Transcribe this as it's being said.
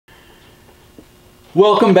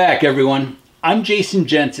Welcome back, everyone. I'm Jason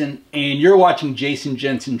Jensen, and you're watching Jason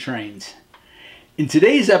Jensen Trains. In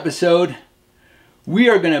today's episode, we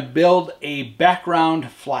are going to build a background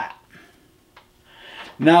flat.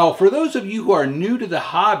 Now, for those of you who are new to the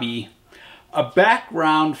hobby, a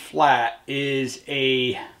background flat is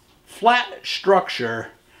a flat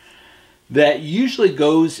structure that usually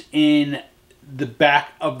goes in the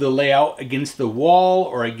back of the layout against the wall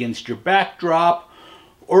or against your backdrop,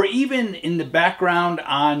 or even in the background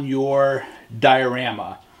on your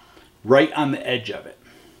diorama, right on the edge of it.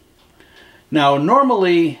 Now,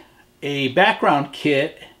 normally a background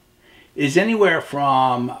kit is anywhere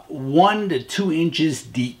from 1 to 2 inches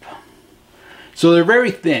deep. So they're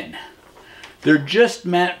very thin. They're just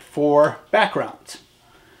meant for backgrounds.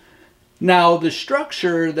 Now, the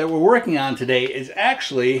structure that we're working on today is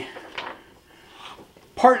actually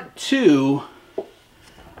part 2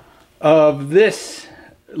 of this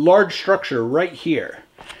large structure right here.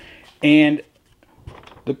 And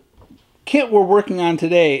the kit we're working on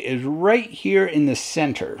today is right here in the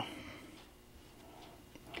center.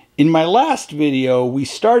 In my last video, we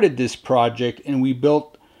started this project and we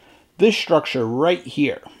built this structure right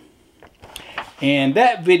here. And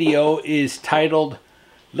that video is titled,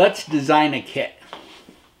 Let's Design a Kit.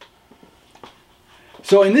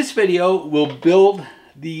 So in this video, we'll build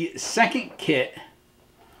the second kit,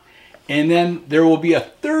 and then there will be a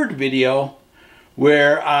third video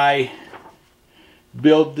where I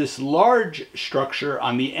build this large structure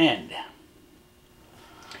on the end.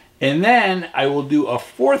 And then I will do a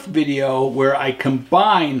fourth video where I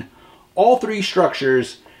combine all 3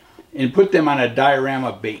 structures and put them on a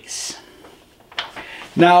diorama base.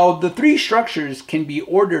 Now, the 3 structures can be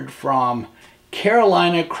ordered from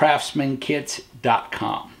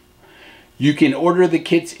Carolinacraftsmankits.com. You can order the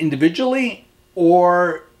kits individually,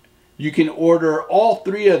 or you can order all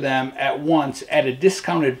 3 of them at once at a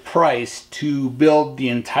discounted price to build the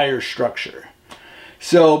entire structure.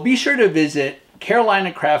 So be sure to visit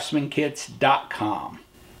Carolinacraftsmankits.com.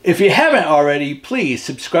 If you haven't already, please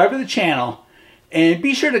subscribe to the channel and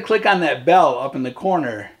be sure to click on that bell up in the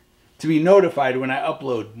corner to be notified when I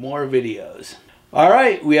upload more videos. All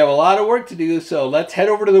right, we have a lot of work to do, so let's head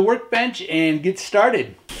over to the workbench and get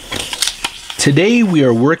started. Today we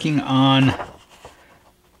are working on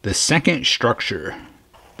the second structure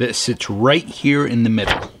that sits right here in the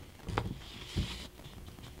middle.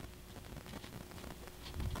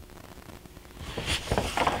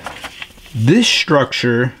 This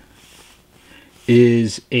structure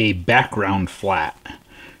is a background flat,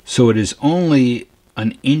 so it is only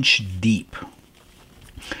 1 inch deep.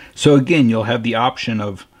 So again, you'll have the option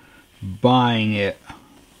of buying it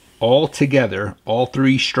all together, all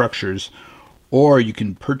 3 structures, or you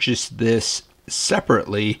can purchase this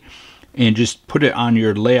separately and just put it on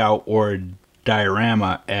your layout or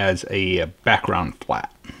diorama as a background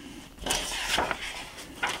flat.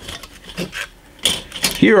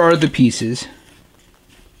 Here are the pieces.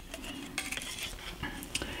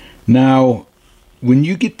 Now, when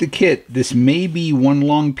you get the kit, this may be one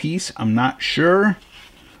long piece. I'm not sure.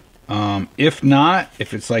 If not,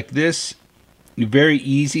 if it's like this, very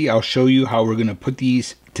easy. I'll show you how we're going to put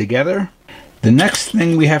these together. The next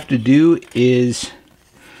thing we have to do is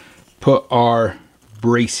put our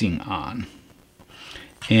bracing on.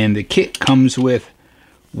 And the kit comes with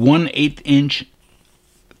 1/8 inch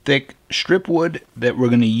thick strip wood that we're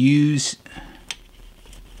going to use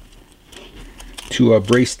to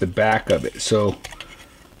brace the back of it. So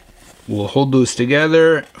we'll hold those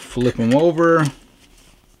together, flip them over,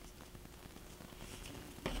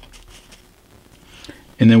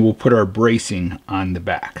 and then we'll put our bracing on the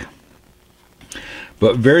back.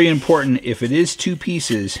 But very important, if it is 2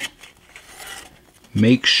 pieces,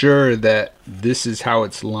 make sure that this is how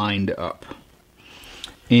it's lined up.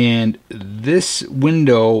 And this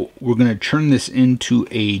window, we're going to turn this into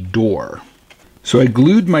a door. So I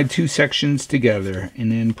glued my 2 sections together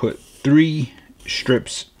and then put 3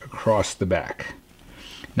 strips across the back.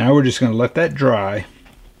 Now we're just going to let that dry.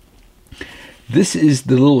 This is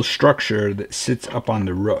the little structure that sits up on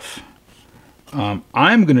the roof.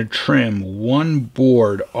 I'm going to trim 1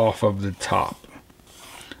 board off of the top.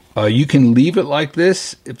 You can leave it like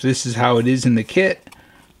this if this is how it is in the kit.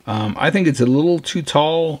 I think it's a little too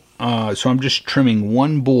tall, so I'm just trimming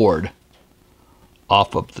 1 board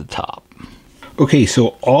off of the top. Okay,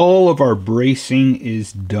 so all of our bracing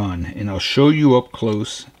is done, and I'll show you up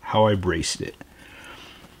close how I braced it.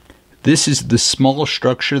 This is the small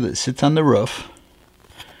structure that sits on the roof.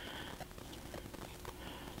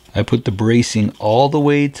 I put the bracing all the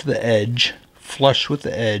way to the edge, flush with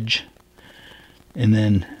the edge, and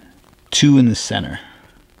then 2 in the center.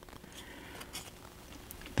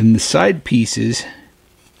 Then the side pieces,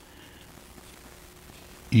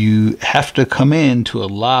 you have to come in to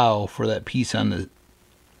allow for that piece on the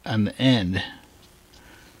end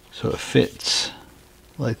so it fits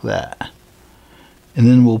like that. And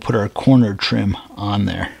then we'll put our corner trim on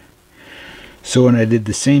there. So, and I did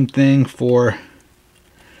the same thing for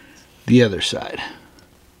the other side.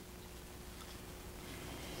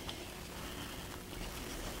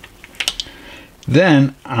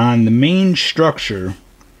 Then on the main structure,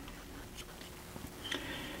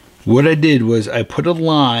 what I did was I put a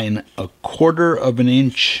line 1/4 of an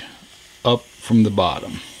inch up from the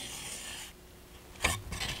bottom.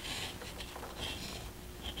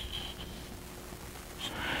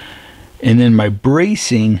 And then my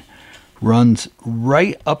bracing runs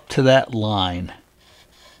right up to that line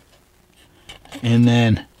and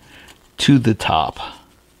then to the top.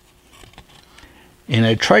 And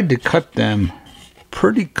I tried to cut them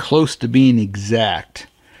pretty close to being exact.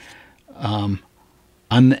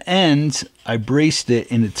 On the ends, I braced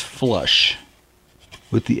it and it's flush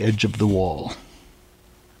with the edge of the wall.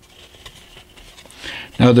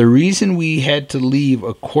 Now the reason we had to leave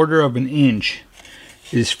 1/4 of an inch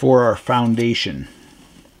is for our foundation.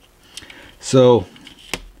 So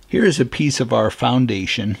here's a piece of our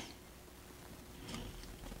foundation.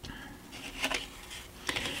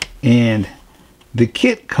 And the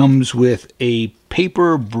kit comes with a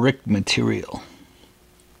paper brick material.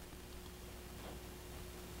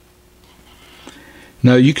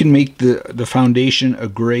 Now you can make the foundation a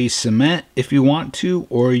gray cement if you want to,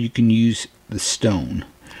 or you can use the stone.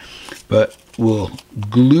 But we'll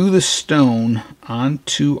glue the stone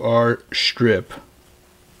onto our strip,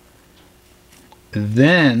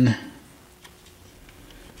 then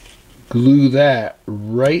glue that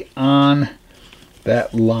right on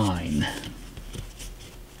that line.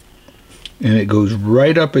 And it goes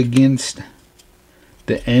right up against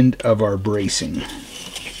the end of our bracing.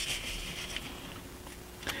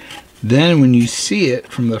 Then when you see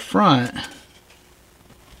it from the front,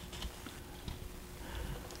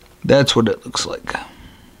 that's what it looks like.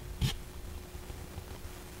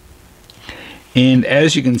 And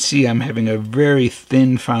as you can see, I'm having a very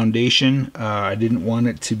thin foundation. I didn't want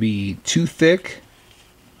it to be too thick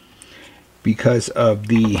because of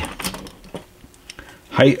the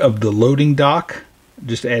height of the loading dock.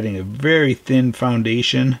 Just adding a very thin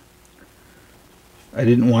foundation. I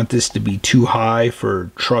didn't want this to be too high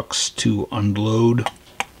for trucks to unload.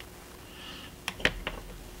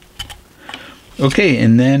 Okay,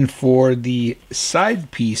 and then for the side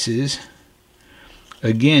pieces,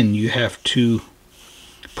 again, you have to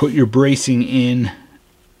put your bracing in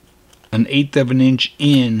 1/8 of an inch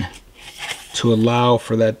in to allow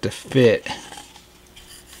for that to fit.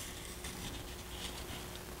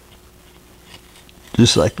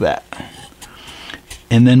 Just like that.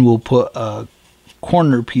 And then we'll put a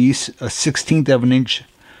corner piece, a 1/16 of an inch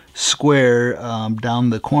square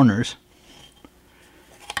down the corners.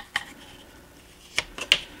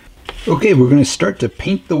 Okay, we're going to start to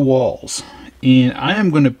paint the walls, and I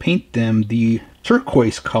am going to paint them the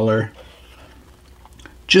turquoise color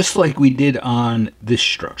just like we did on this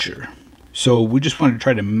structure. So we just want to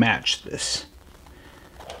try to match this.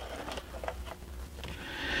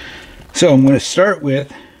 So I'm going to start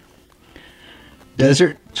with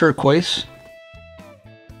desert turquoise.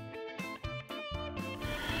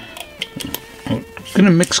 I'm going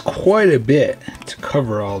to mix quite a bit to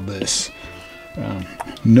cover all this.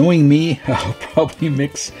 Knowing me, I'll probably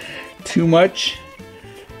mix too much,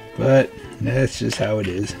 but that's just how it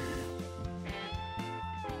is.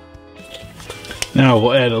 Now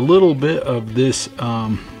we'll add a little bit of this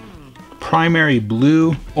primary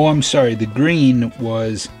blue. Oh, I'm sorry, the green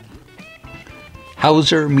was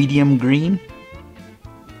Hauser medium green.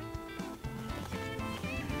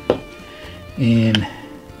 And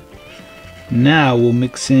now we'll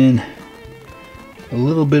mix in a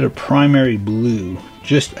little bit of primary blue.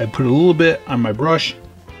 I put a little bit on my brush.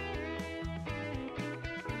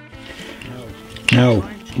 Now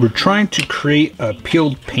we're trying to create a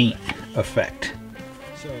peeled paint effect.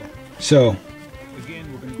 So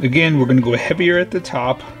again, we're going to go heavier at the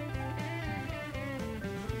top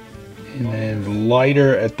and then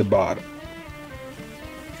lighter at the bottom.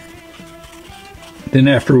 Then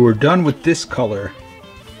after we're done with this color,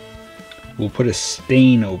 we'll put a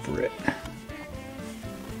stain over it.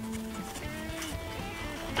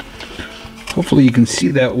 Hopefully you can see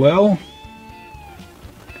that well.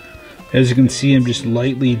 As you can see, I'm just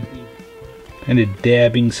lightly kind of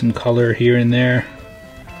dabbing some color here and there.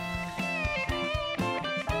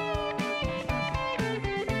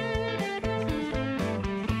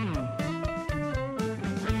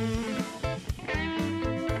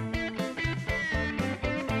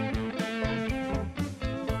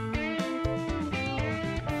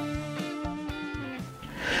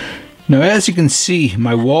 Now, as you can see,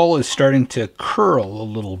 my wall is starting to curl a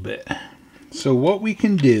little bit. So what we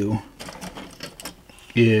can do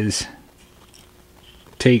is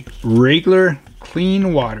take regular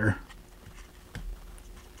clean water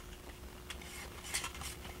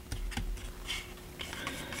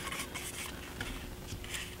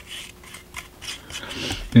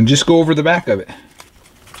and just go over the back of it.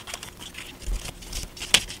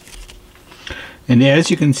 And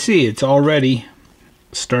as you can see, it's already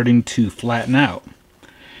starting to flatten out.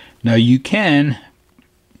 Now you can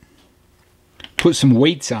put some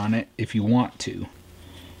weights on it if you want to.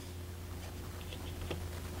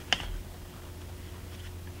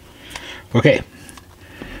 Okay,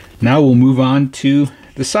 now we'll move on to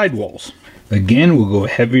the side walls. Again, we'll go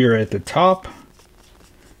heavier at the top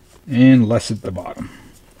and less at the bottom.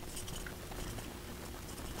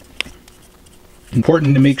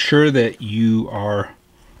 Important to make sure that you are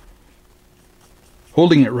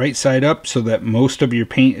holding it right side up so that most of your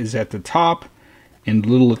paint is at the top and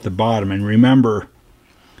little at the bottom. And remember,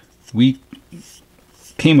 we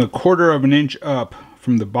came 1/4 of an inch up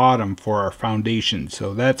from the bottom for our foundation,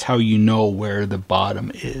 so that's how you know where the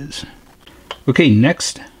bottom is. Okay,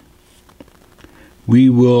 next we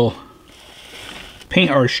will paint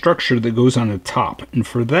our structure that goes on the top, and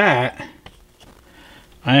for that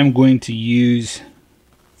I am going to use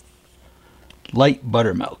light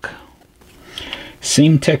buttermilk.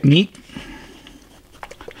 Same technique.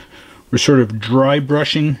 We're sort of dry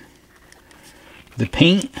brushing the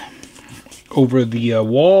paint over the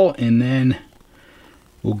wall, and then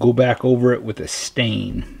we'll go back over it with a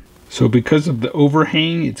stain. So because of the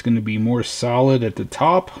overhang, it's going to be more solid at the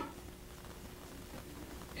top,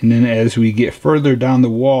 and then as we get further down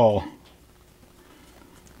the wall,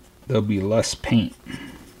 there'll be less paint.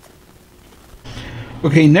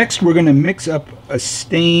 Okay, next we're going to mix up a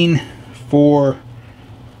stain for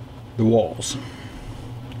the walls,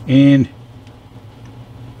 and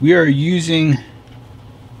we are using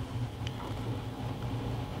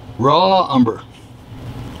raw umber.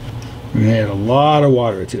 We're going to add a lot of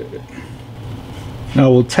water to it.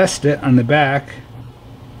 Now we'll test it on the back.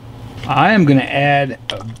 I am going to add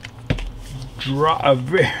a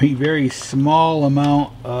very, very small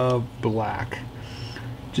amount of black.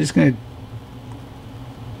 Just going to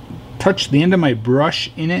touch the end of my brush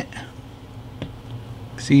in it.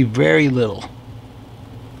 See, very little.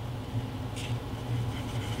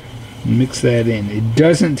 Mix that in. It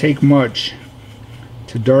doesn't take much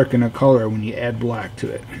to darken a color when you add black to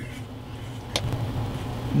it.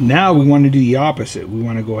 Now we want to do the opposite. We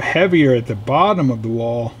want to go heavier at the bottom of the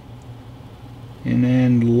wall and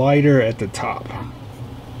then lighter at the top.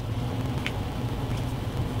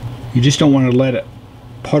 You just don't want to let it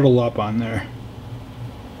puddle up on there.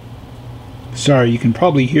 Sorry, you can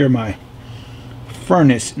probably hear my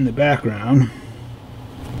furnace in the background.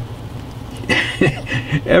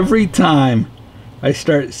 Every time I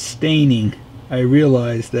start staining, I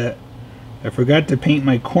realize that I forgot to paint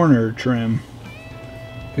my corner trim,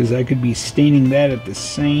 because I could be staining that at the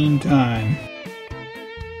same time.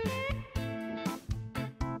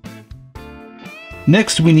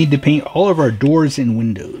 Next, we need to paint all of our doors and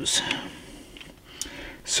windows.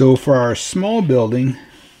 So for our small building,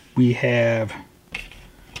 we have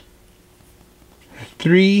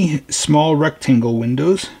 3 small rectangle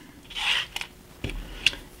windows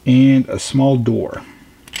and a small door.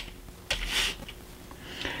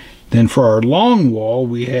 Then for our long wall,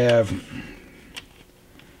 we have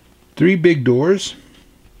 3 big doors,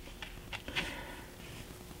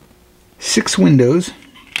 6 windows,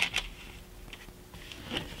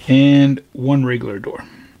 and 1 regular door.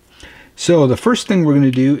 So the first thing we're going to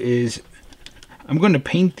do is I'm going to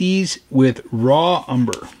paint these with raw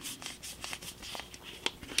umber.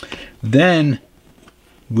 Then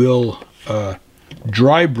we'll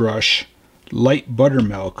dry brush light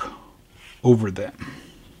buttermilk over them.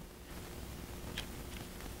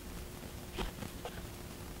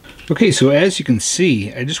 Okay, so as you can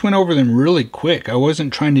see, I just went over them really quick. I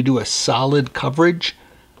wasn't trying to do a solid coverage.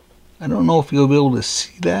 I don't know if you'll be able to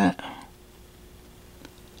see that.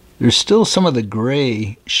 There's still some of the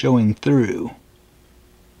gray showing through.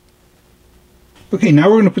 Okay, now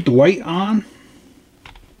we're going to put the white on.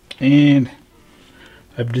 And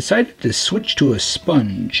I've decided to switch to a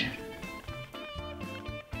sponge.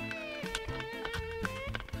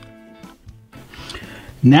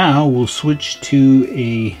 Now we'll switch to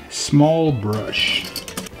a small brush.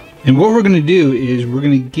 And what we're going to do is we're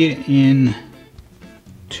going to get in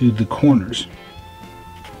to the corners.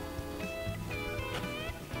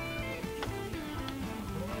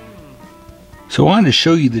 So I wanted to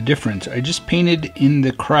show you the difference. I just painted in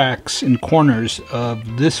the cracks and corners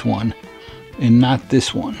of this one and not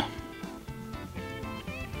this one.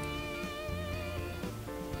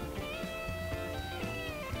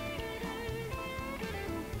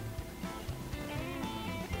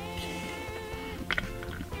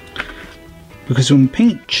 Because when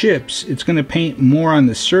paint chips, it's going to paint more on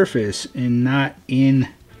the surface and not in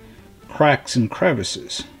cracks and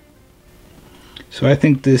crevices. So I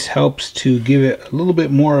think this helps to give it a little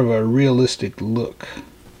bit more of a realistic look.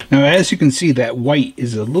 Now as you can see, that white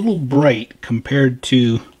is a little bright compared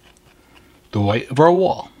to the white of our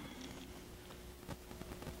wall.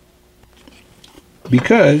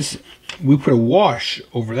 Because we put a wash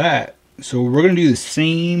over that, so we're going to do the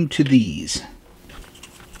same to these.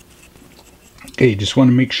 Okay, just want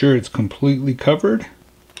to make sure it's completely covered.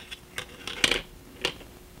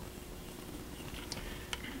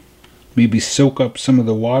 Maybe soak up some of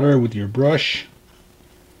the water with your brush.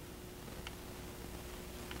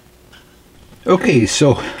 Okay,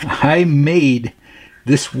 so I made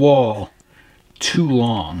this wall too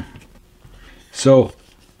long. So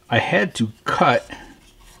I had to cut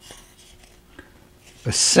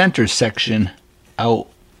a center section out.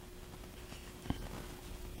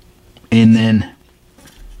 And then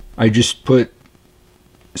I just put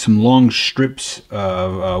some long strips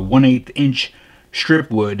of 1/8 inch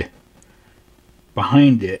strip wood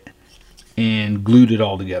behind it and glued it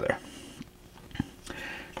all together.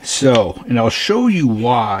 So, and I'll show you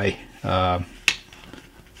why. Let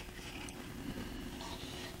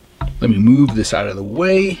me move this out of the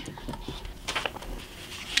way.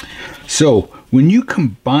 So, when you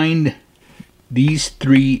combine these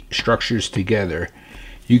three structures together,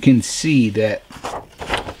 you can see that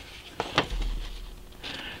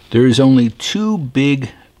there's only two big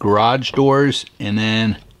garage doors and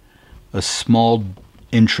then a small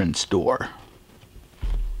entrance door.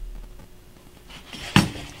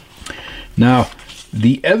 Now,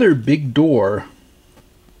 the other big door,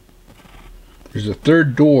 there's a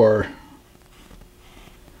third door,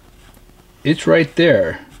 it's right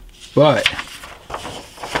there, but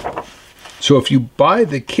so if you buy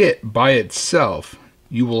the kit by itself,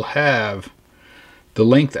 you will have the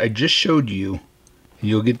length I just showed you, and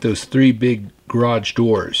you'll get those three big garage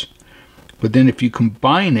doors. But then if you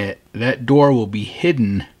combine it, that door will be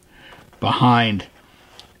hidden behind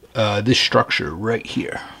this structure right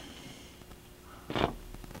here.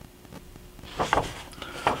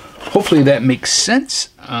 Hopefully that makes sense.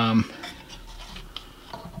 I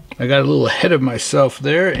got a little ahead of myself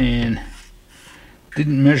there and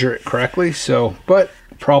didn't measure it correctly, so, but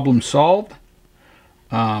problem solved.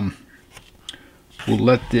 We'll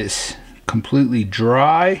let this completely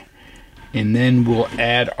dry, and then we'll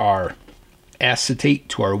add our acetate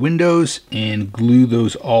to our windows and glue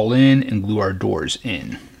those all in and glue our doors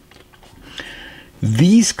in.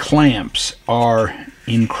 These clamps are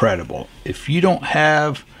incredible. If you don't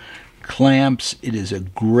have clamps, it is a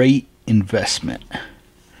great investment.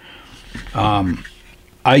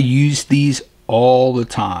 I use these all the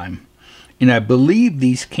time, and I believe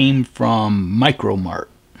these came from Micro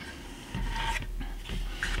Mart.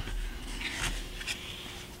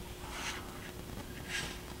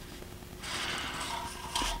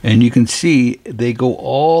 And you can see they go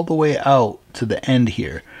all the way out to the end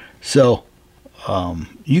here. So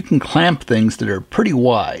you can clamp things that are pretty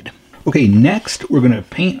wide. Okay, next we're going to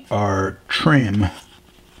paint our trim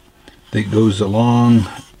that goes along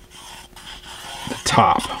the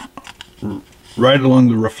top, right along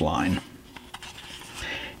the roof line.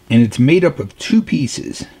 And it's made up of two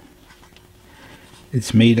pieces.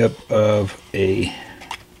 It's made up of a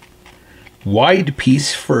wide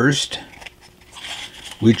piece first,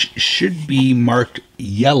 which should be marked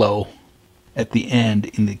yellow at the end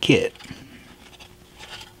in the kit.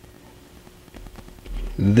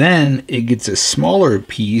 Then it gets a smaller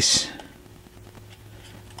piece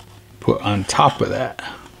put on top of that.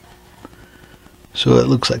 So it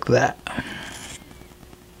looks like that.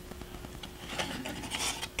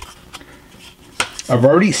 I've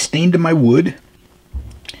already stained my wood,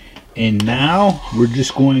 and now we're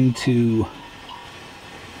just going to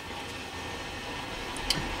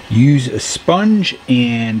use a sponge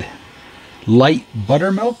and light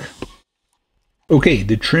buttermilk. Okay,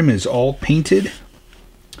 the trim is all painted.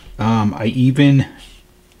 I even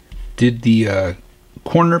did the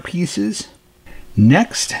corner pieces.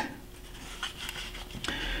 Next,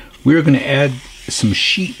 we're going to add some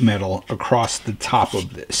sheet metal across the top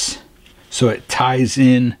of this, so it ties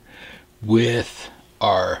in with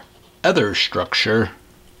our other structure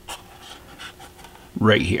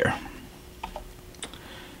right here.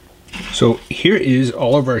 So here is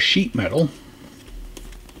all of our sheet metal.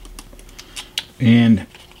 And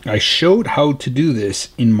I showed how to do this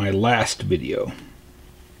in my last video.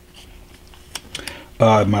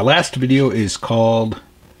 My last video is called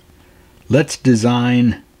Let's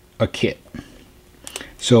Design a Kit.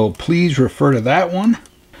 So please refer to that one.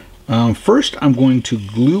 First I'm going to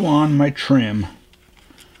glue on my trim,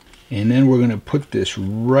 and then we're going to put this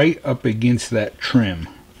right up against that trim,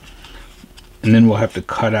 and then we'll have to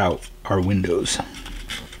cut out our windows.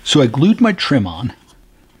 So I glued my trim on,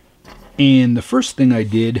 and the first thing I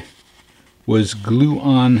did was glue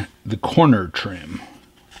on the corner trim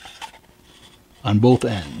on both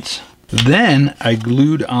ends. Then I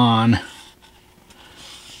glued on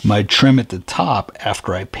my trim at the top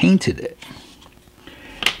after I painted it.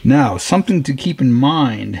 Now, something to keep in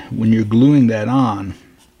mind when you're gluing that on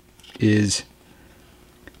is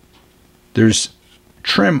there's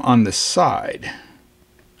trim on the side.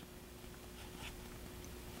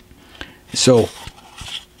 So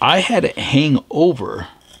I had it hang over.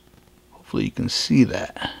 Hopefully you can see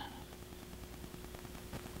that.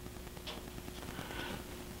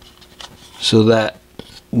 So that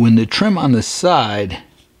when the trim on the side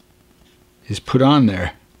is put on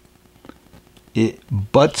there, it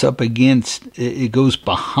butts up against, it goes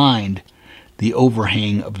behind the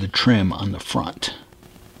overhang of the trim on the front.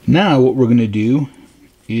 Now what we're going to do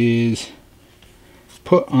is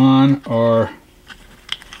put on our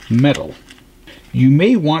metal. You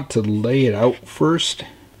may want to lay it out first.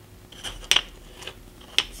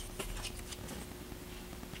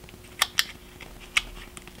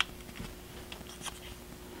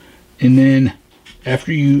 And then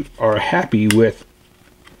after you are happy with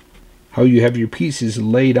how you have your pieces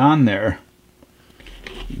laid on there,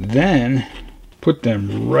 then put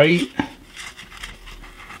them right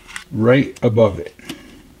above it.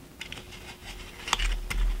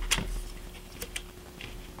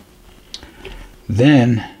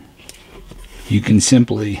 Then you can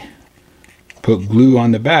simply put glue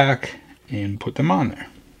on the back and put them on there.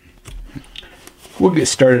 We'll get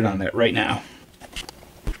started on that right now.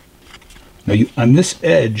 Now on this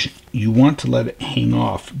edge, you want to let it hang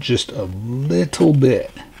off just a little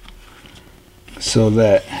bit so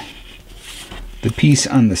that the piece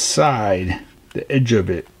on the side, the edge of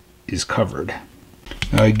it, is covered.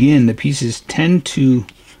 Now again, the pieces tend to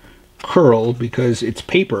curl because it's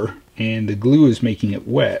paper and the glue is making it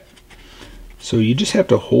wet. So you just have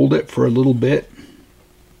to hold it for a little bit.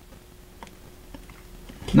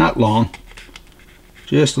 Not long,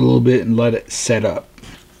 just a little bit, and let it set up.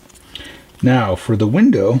 Now for the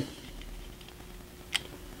window,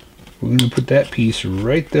 we're going to put that piece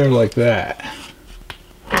right there like that.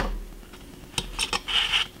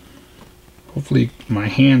 Hopefully my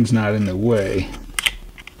hand's not in the way.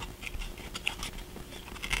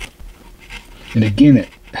 And again, it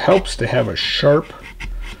helps to have a sharp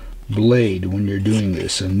blade when you're doing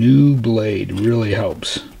this. A new blade really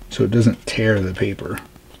helps so it doesn't tear the paper.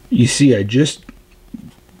 You see, I just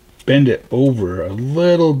bend it over a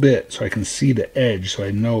little bit so I can see the edge, so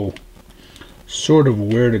I know sort of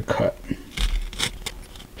where to cut.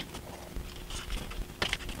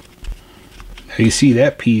 Now you see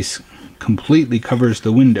that piece completely covers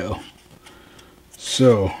the window,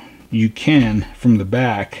 so you can from the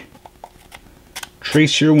back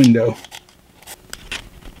trace your window.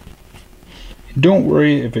 Don't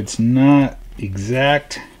worry if it's not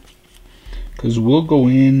exact, because we'll go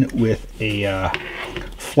in with a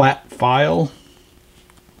flat file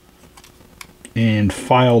and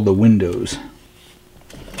file the windows.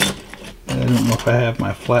 I don't know if I have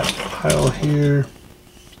my flat file here.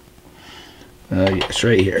 Yes,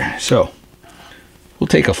 right here. So we'll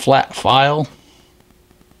take a flat file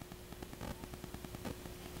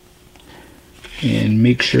and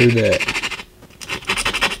make sure that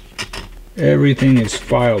everything is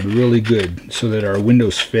filed really good so that our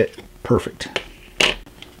windows fit perfect.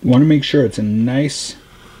 You want to make sure it's a nice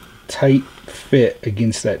tight fit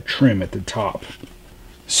against that trim at the top.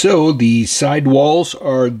 So the side walls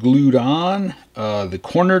are glued on, the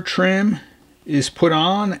corner trim is put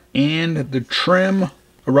on, and the trim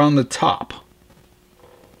around the top.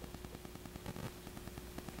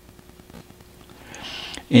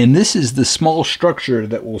 And this is the small structure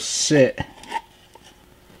that will sit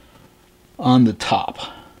on the top.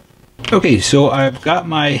 Okay, so I've got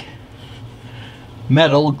my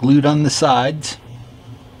metal glued on the sides.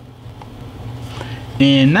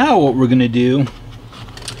 And now what we're going to do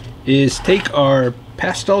is take our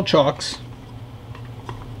pastel chalks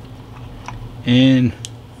and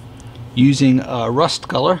using rust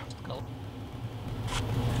color,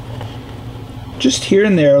 just here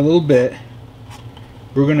and there a little bit,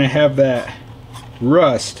 we're going to have that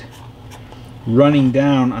rust running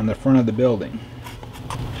down on the front of the building.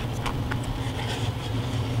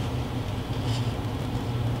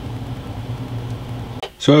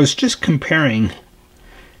 So I was just comparing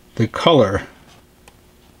the color,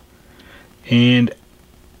 and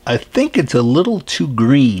I think it's a little too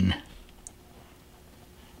green.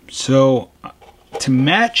 So to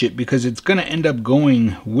match it, because it's going to end up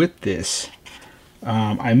going with this,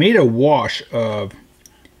 I made a wash of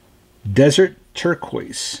desert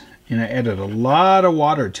turquoise, and I added a lot of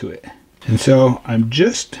water to it. And so I'm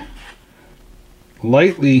just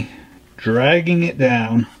lightly dragging it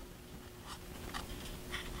down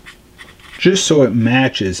just so it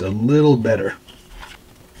matches a little better.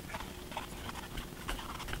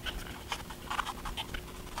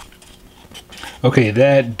 Okay,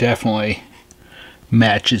 that definitely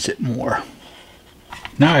matches it more.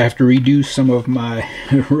 Now I have to redo some of my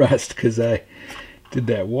rust because I did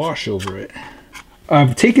that wash over it.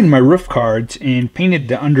 I've taken my roof cards and painted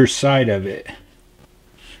the underside of it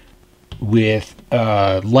with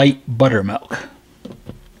light buttermilk.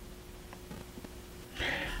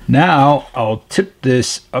 Now I'll tip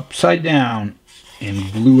this upside down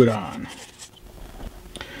and glue it on.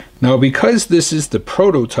 Now, because this is the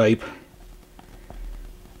prototype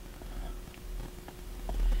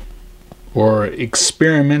or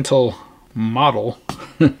experimental model,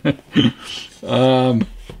 the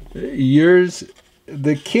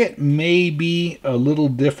kit may be a little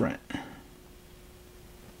different.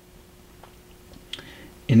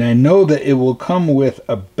 And I know that it will come with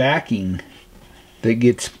a backing that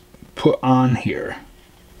gets put on here.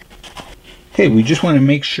 Okay, we just want to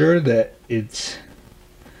make sure that it's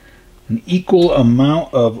an equal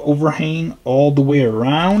amount of overhang all the way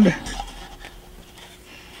around.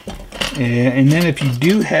 And then if you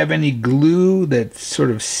do have any glue that's sort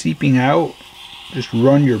of seeping out, just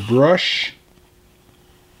run your brush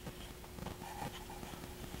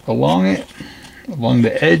along it, along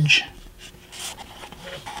the edge.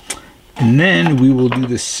 And then we will do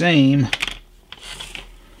the same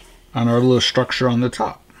on our little structure on the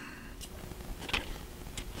top.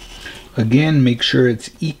 Again, make sure it's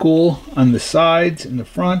equal on the sides and the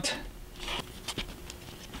front.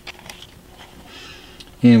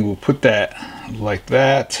 And we'll put that like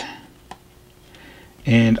that.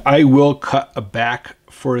 And I will cut a back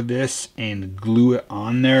for this and glue it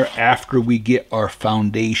on there after we get our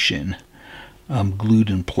foundation glued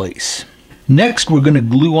in place. Next, we're going to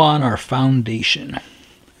glue on our foundation.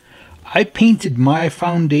 I painted my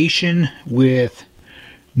foundation with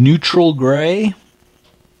neutral gray.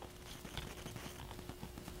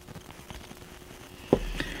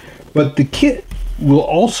 But the kit will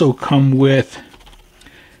also come with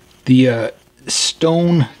the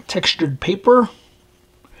stone textured paper,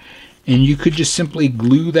 and you could just simply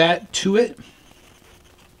glue that to it.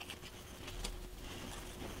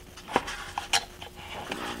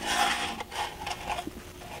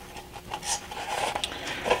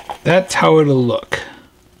 That's how it'll look.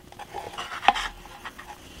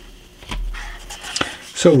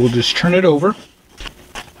 So we'll just turn it over.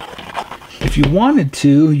 If you wanted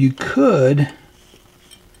to, you could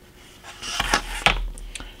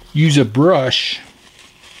use a brush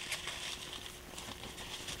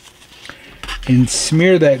and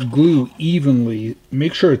smear that glue evenly.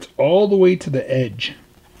 Make sure it's all the way to the edge.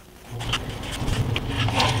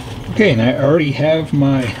 Okay, and I already have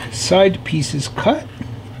my side pieces cut.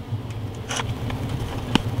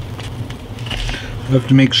 I have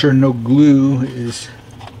to make sure no glue is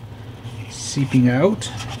seeping out.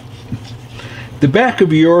 The back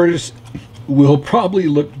of yours will probably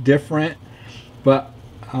look different, but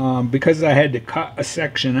because I had to cut a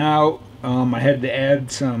section out, I had to add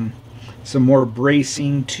some more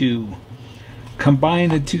bracing to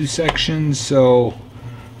combine the two sections, so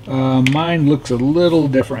mine looks a little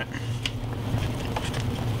different.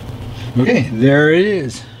 Okay, there it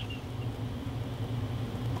is.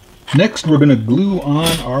 Next, we're going to glue on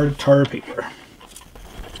our tar paper.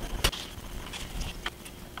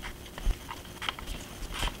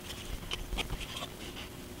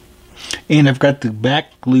 And I've got the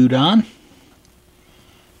back glued on.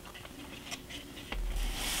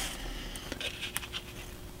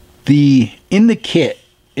 In the kit,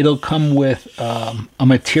 it'll come with a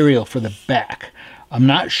material for the back. I'm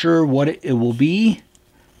not sure what it will be.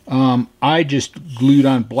 I just glued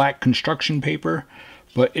on black construction paper,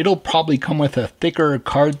 but it'll probably come with a thicker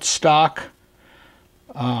cardstock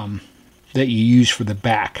that you use for the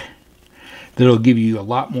back. That'll give you a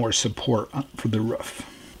lot more support for the roof.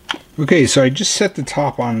 Okay, so I just set the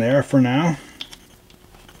top on there for now.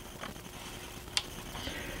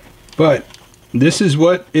 But this is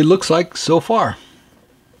what it looks like so far.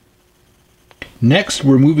 Next,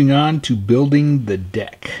 we're moving on to building the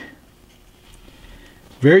deck.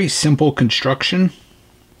 Very simple construction.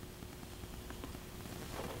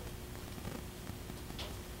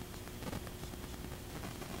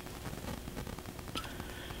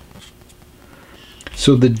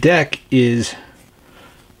 So the deck is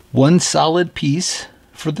one solid piece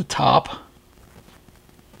for the top.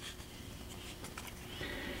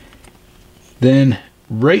 Then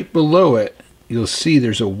right below it, you'll see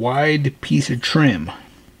there's a wide piece of trim.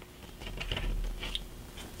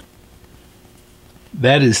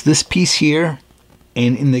 That is this piece here,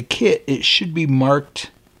 and in the kit it should be marked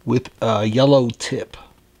with a yellow tip.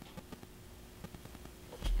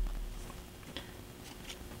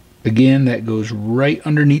 Again, that goes right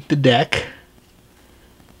underneath the deck.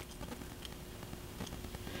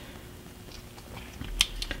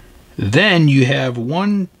 Then you have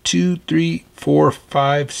 1, 2, 3, 4,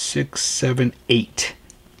 5, 6, 7, 8.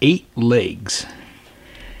 8 legs.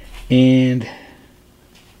 And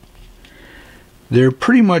they're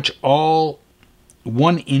pretty much all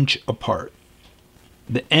 1 inch apart.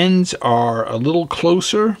 The ends are a little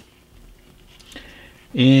closer,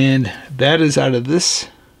 and that is out of this,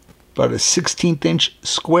 about a 1/16 inch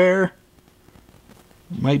square.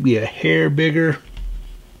 Might be a hair bigger.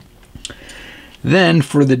 Then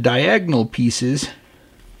for the diagonal pieces,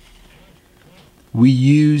 we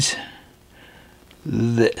use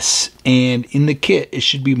this, and in the kit it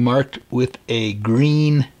should be marked with a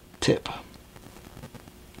green tip,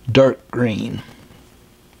 dark green.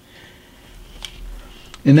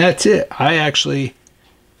 And that's it. I actually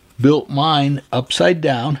built mine upside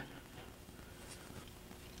down,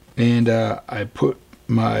 and I put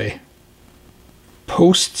my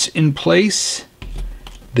posts in place.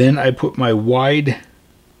 Then I put my wide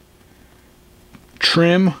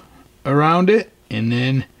trim around it, and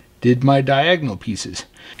then did my diagonal pieces.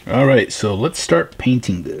 Alright, so let's start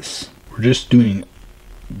painting this. We're just doing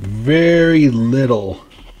very little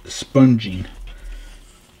sponging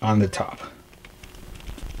on the top.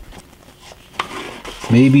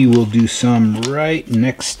 Maybe we'll do some right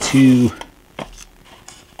next to,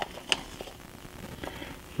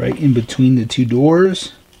 right in between the two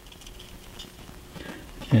doors.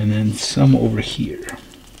 And then some over here.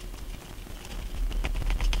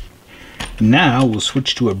 Now we'll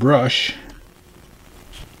switch to a brush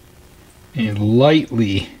and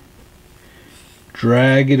lightly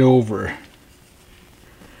drag it over.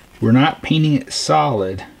 We're not painting it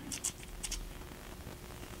solid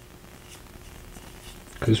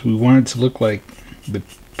because we want it to look like the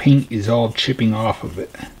paint is all chipping off of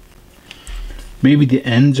it. Maybe the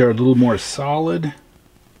ends are a little more solid.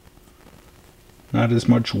 Not as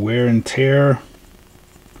much wear and tear.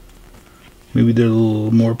 Maybe they're a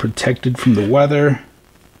little more protected from the weather.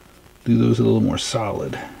 Do those a little more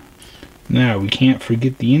solid. Now we can't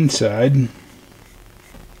forget the inside.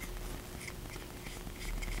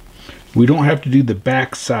 We don't have to do the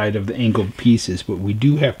back side of the angled pieces, but we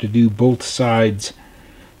do have to do both sides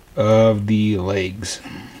of the legs.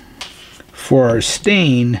 For our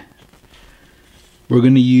stain, we're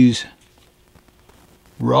going to use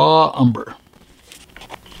raw umber.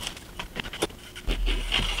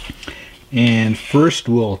 And first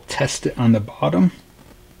we'll test it on the bottom.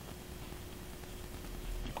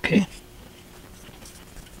 Okay.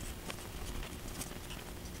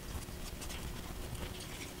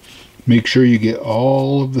 Make sure you get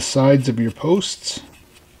all of the sides of your posts.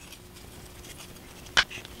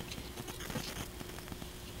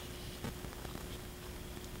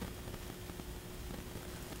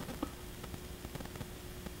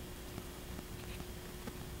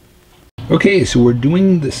 Okay, so we're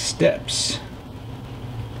doing the steps.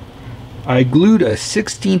 I glued a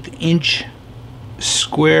 1/16 inch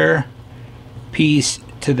square piece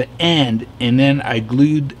to the end, and then I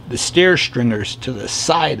glued the stair stringers to the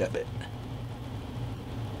side of it.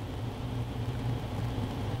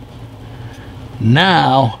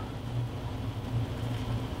 Now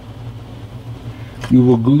we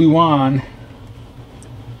will glue on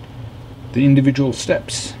the individual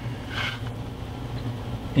steps.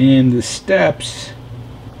 And the steps,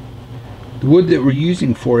 the wood that we're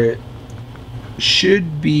using for it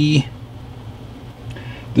should be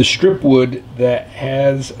the strip wood that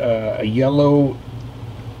has a yellow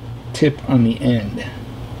tip on the end.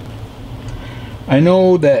 I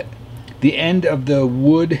know that the end of the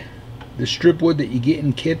wood, the strip wood that you get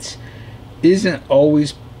in kits, isn't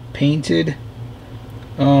always painted.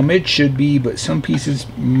 It should be, but some pieces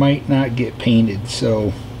might not get painted,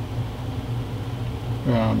 so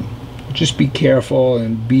just be careful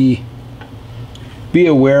and be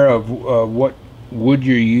aware of what wood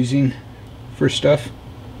you're using for stuff.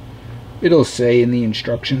 It'll say in the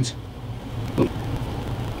instructions.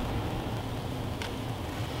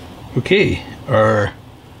 Okay, our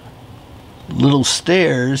little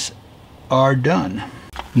stairs are done.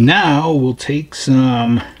 Now we'll take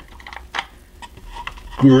some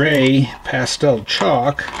gray pastel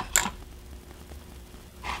chalk.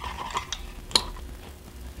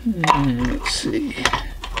 And let's see.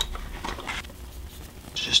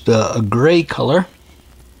 Just a gray color.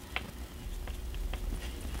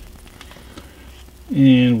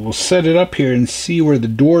 And we'll set it up here and see where the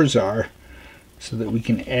doors are so that we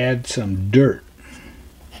can add some dirt.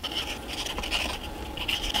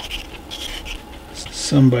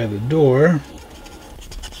 Some by the door.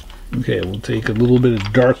 Okay, we'll take a little bit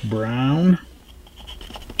of dark brown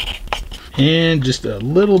and just a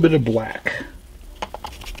little bit of black.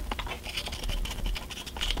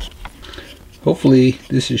 Hopefully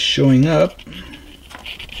this is showing up.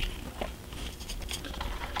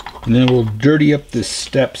 And then we'll dirty up the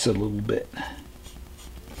steps a little bit.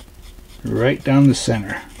 Right down the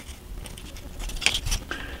center.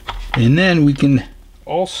 And then we can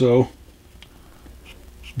also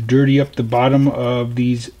dirty up the bottom of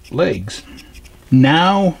these legs.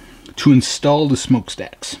 Now to install the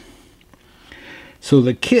smokestacks. So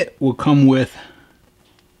the kit will come with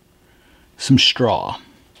some straw.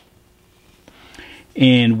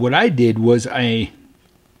 And what I did was I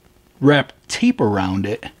wrapped tape around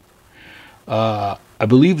it. I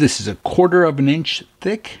believe this is 1/4 of an inch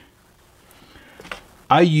thick.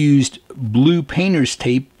 I used blue painter's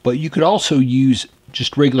tape, but you could also use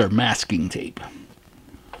just regular masking tape.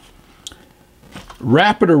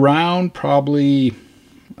 Wrap it around probably,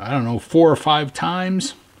 I don't know, 4 or 5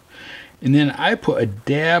 times. And then I put a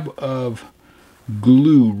dab of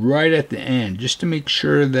glue right at the end just to make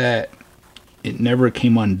sure that it never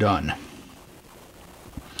came undone.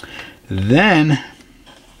 Then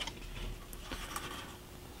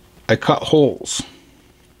I cut holes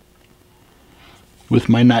with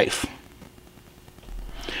my knife.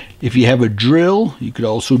 If you have a drill, you could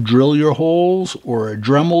also drill your holes, or a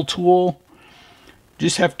Dremel tool.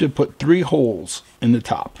 Just have to put 3 holes in the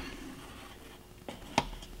top.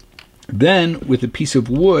 Then with a piece of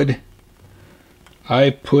wood,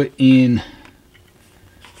 I put in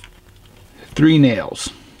 3 nails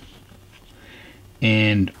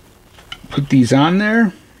and put these on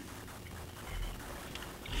there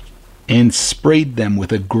and sprayed them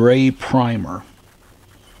with a gray primer.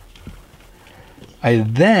 I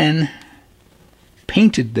then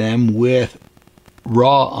painted them with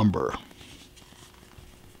raw umber.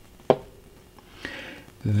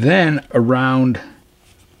 Then around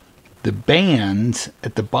the bands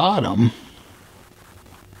at the bottom,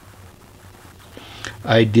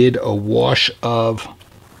 I did a wash of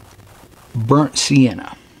burnt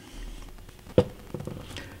sienna.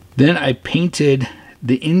 Then I painted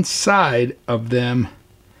the inside of them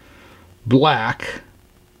black.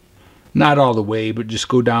 Not all the way, but just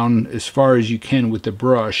go down as far as you can with the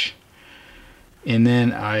brush. And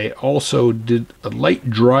then I also did a light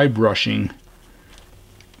dry brushing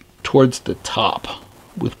towards the top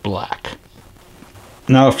with black.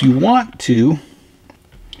 Now if you want to,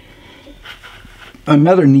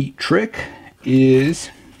 another neat trick is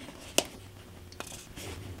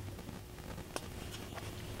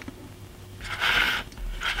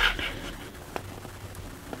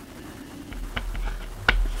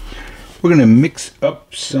we're going to mix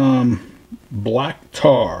up some black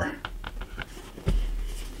tar.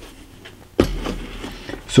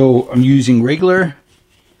 So I'm using regular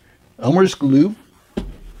Elmer's glue,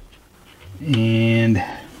 and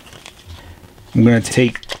I'm going to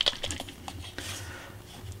take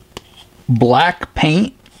black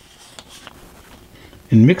paint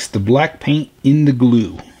and mix the black paint in the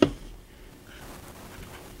glue.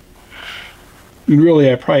 And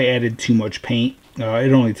really, I probably added too much paint.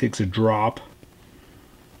 It only takes a drop.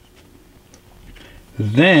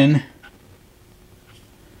 Then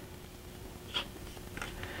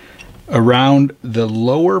around the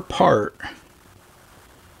lower part,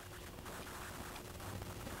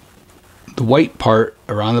 the white part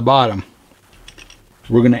around the bottom,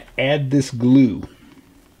 we're going to add this glue.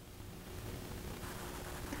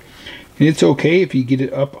 And it's okay if you get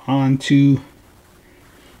it up onto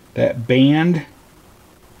that band.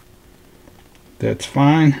 That's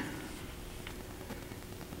fine.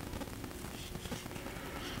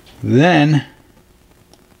 Then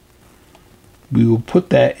we will put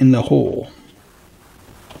that in the hole.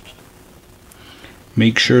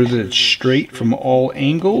 Make sure that it's straight from all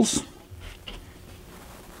angles.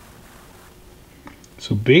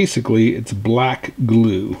 So basically it's black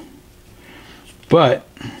glue, but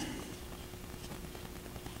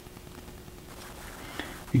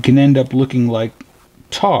it can end up looking like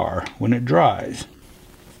tar when it dries.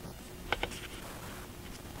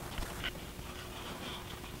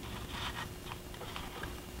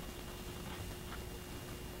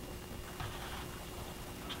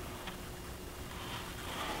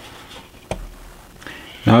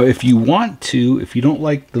 Now if you want to, if you don't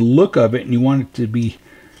like the look of it and you want it to be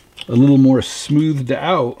a little more smoothed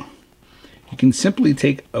out, you can simply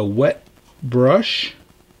take a wet brush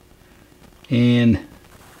and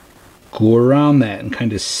go around that and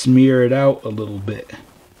kind of smear it out a little bit.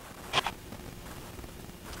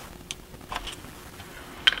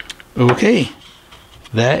 Okay,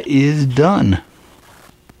 that is done.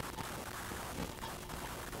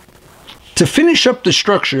 To finish up the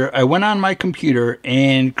structure, I went on my computer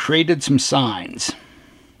and created some signs.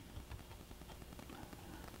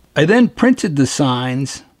 I then printed the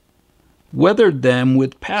signs, weathered them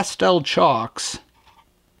with pastel chalks,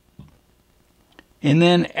 and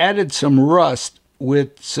then added some rust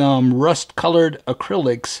with some rust-colored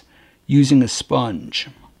acrylics using a sponge.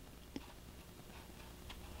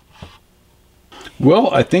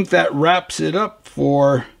 Well, I think that wraps it up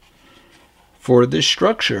for this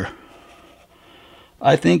structure.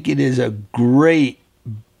 I think it is a great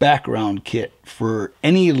background kit for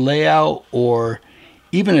any layout or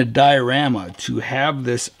even a diorama. To have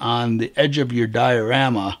this on the edge of your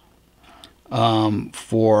diorama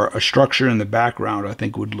for a structure in the background, I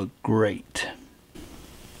think would look great.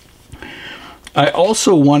 I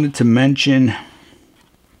also wanted to mention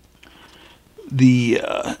the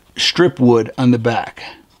strip wood on the back.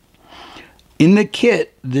 In the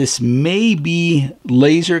kit, this may be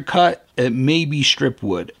laser cut, it may be strip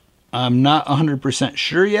wood. I'm not 100%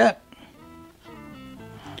 sure yet,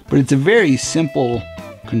 but it's a very simple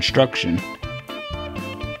construction.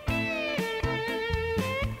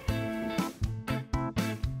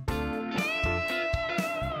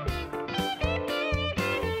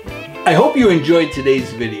 I hope you enjoyed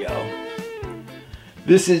today's video.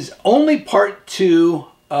 This is only part 2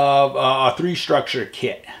 of a 3-structure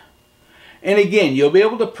kit. And again, you'll be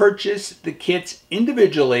able to purchase the kits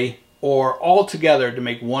individually or all together to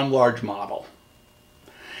make one large model.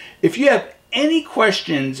 If you have any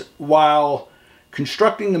questions while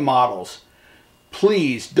constructing the models,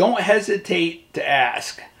 please don't hesitate to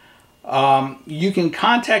ask. You can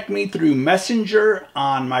contact me through Messenger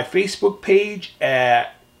on my Facebook page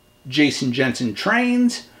at Jason Jensen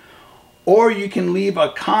Trains, or you can leave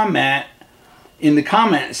a comment in the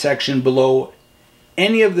comment section below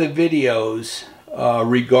any of the videos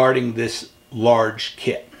regarding this large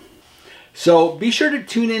kit. So be sure to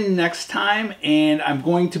tune in next time, and I'm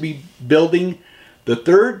going to be building the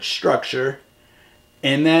 3rd structure,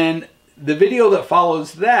 and then the video that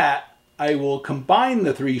follows that I will combine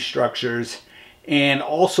the 3 structures and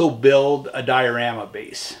also build a diorama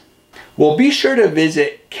base. Well, be sure to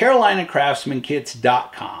visit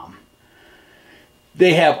Carolinacraftsmankits.com.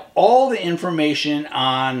 They have all the information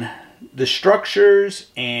on the structures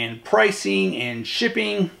and pricing and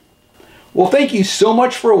shipping. Well, thank you so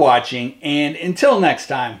much for watching, and until next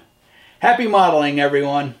time, happy modeling,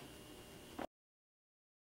 everyone.